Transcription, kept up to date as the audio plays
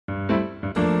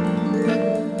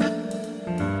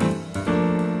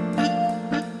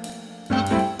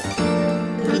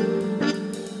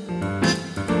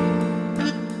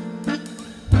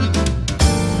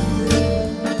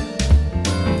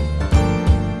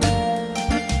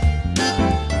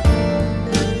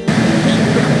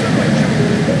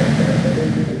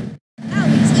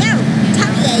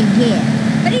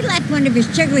of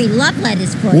his sugary love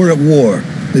letters for We're at war.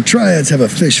 The Triads have a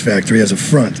fish factory as a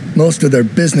front. Most of their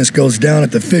business goes down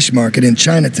at the fish market in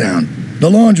Chinatown. The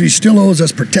laundry still owes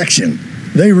us protection.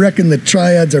 They reckon the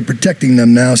Triads are protecting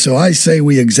them now, so I say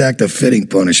we exact a fitting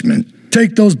punishment.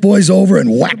 Take those boys over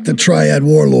and whack the Triad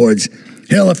Warlords.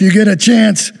 Hell, if you get a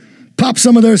chance, pop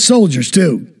some of their soldiers,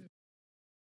 too.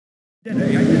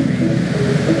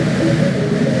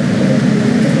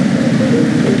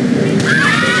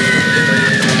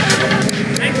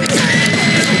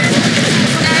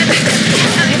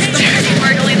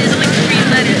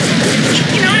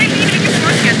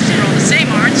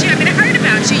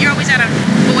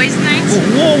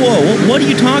 Whoa, what are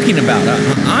you talking about?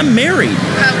 I'm married.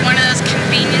 One of those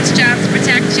convenience jobs to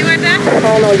protect you, I bet?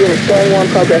 Call all units, going on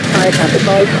progress, Chinatown, the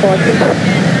noise causing.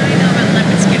 I know about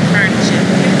leopard skin furniture.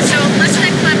 So listen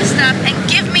to clever stuff and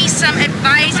give me some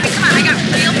advice. I mean, come on, I got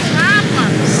real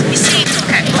problems. You see,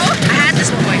 okay, I had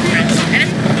this boyfriend, and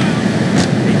if...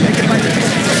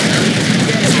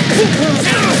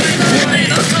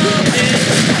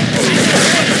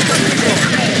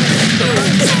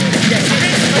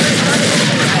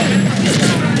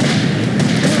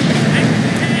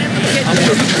 I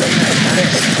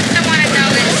want to know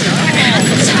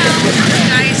is how the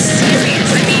guy is serious.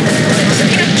 I mean,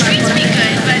 treats me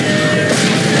good, but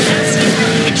he's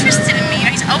really interested in me.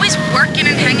 He's always working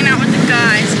and hanging out with the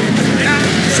guys.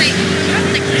 Say, I don't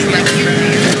think he's like you.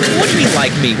 What do you mean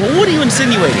like me? Well, what are you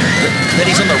insinuating? That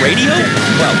he's on the radio?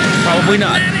 Well, probably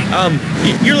not.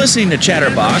 You're listening to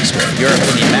Chatterbox, where your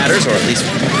opinion matters, or at least...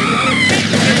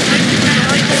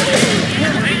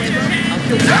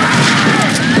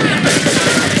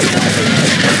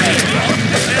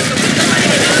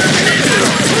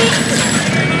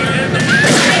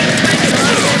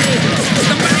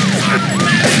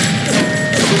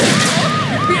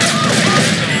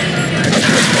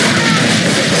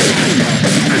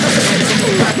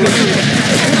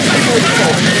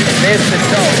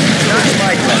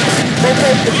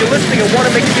 If you're listening and want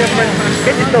to make a difference,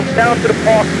 get yourself down to the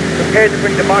park, prepared to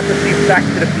bring democracy back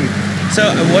to the people.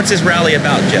 So, what's this rally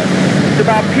about, Jeff? It's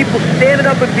about people standing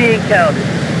up and being counted.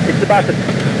 It's about the...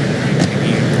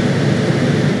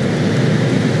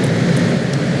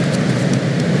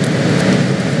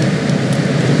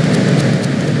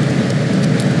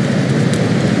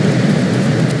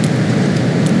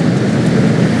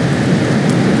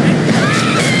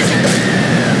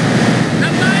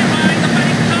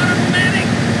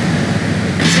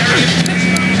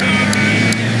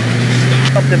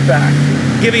 something back.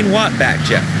 Giving what back,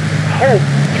 Jeff? Hope,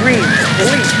 dreams,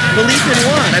 belief. Belief in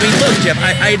what? I mean, look, Jeff,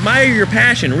 I admire your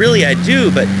passion, really I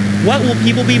do, but what will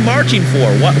people be marching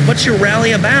for? What's your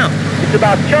rally about? It's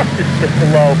about justice,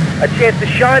 Mr. Lowe, a chance to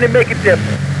shine and make a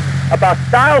difference. About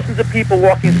thousands of people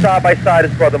walking side by side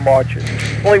as brother marchers.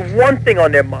 Only one thing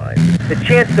on their mind, the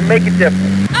chance to make a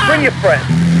difference. Bring your friends.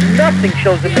 Nothing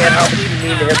shows a man how much you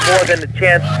mean to him more than the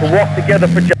chance to walk together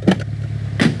for justice.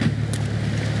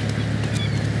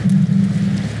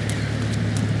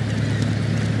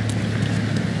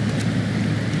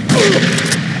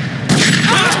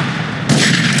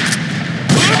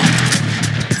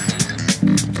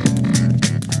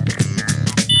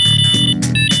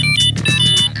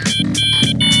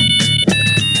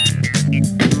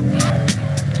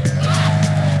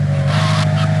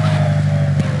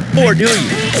 Or do you?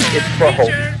 It's for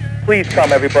hope. Please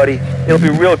come, everybody. It'll be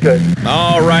real good.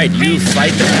 All right, you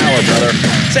fight the power, brother.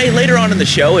 Say, later on in the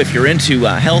show, if you're into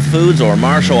health foods or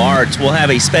martial arts, we'll have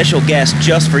a special guest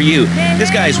just for you. This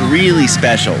guy's really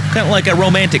special. Kind of like a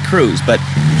romantic cruise, but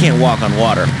you can't walk on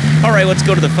water. All right, let's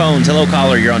go to the phones. Hello,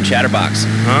 caller. You're on Chatterbox.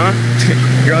 Huh?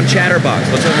 You're on Chatterbox.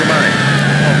 What's on your mind?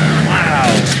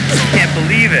 Wow. Can't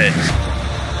believe it.